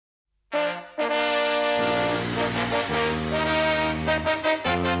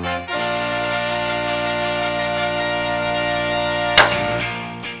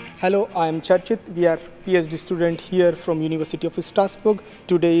Hello, I am Charchit. We are PhD student here from University of Strasbourg.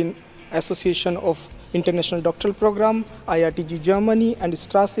 Today in Association of International Doctoral Program, IRTG Germany and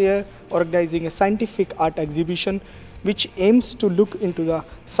Strasbourg organizing a scientific art exhibition which aims to look into the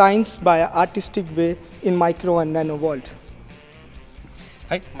science by an artistic way in Micro and Nano World.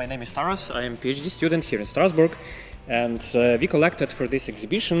 Hi, my name is Taras. I am a PhD student here in Strasbourg, and we collected for this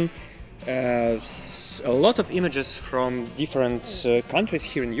exhibition a lot of images from different countries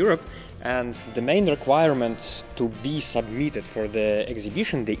here in Europe, and the main requirement to be submitted for the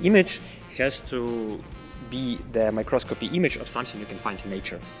exhibition, the image has to be the microscopy image of something you can find in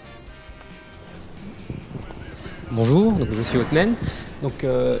nature. Bonjour, donc je suis Othman. Donc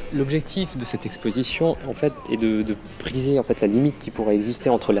l'objectif de cette exposition en fait est de briser en fait la limite qui pourrait exister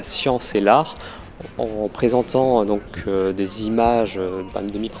entre la science et l'art en présentant donc des images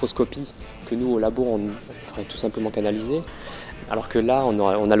de microscopie que nous au labo on ferait tout simplement canaliser, alors que là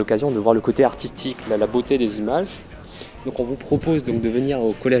on a l'occasion de voir le côté artistique, la beauté des images. Donc on vous propose donc de venir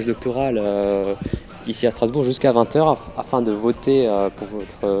au collège doctoral ici à Strasbourg jusqu'à 20 h afin de voter pour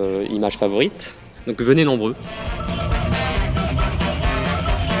votre image favorite. Donc venez nombreux.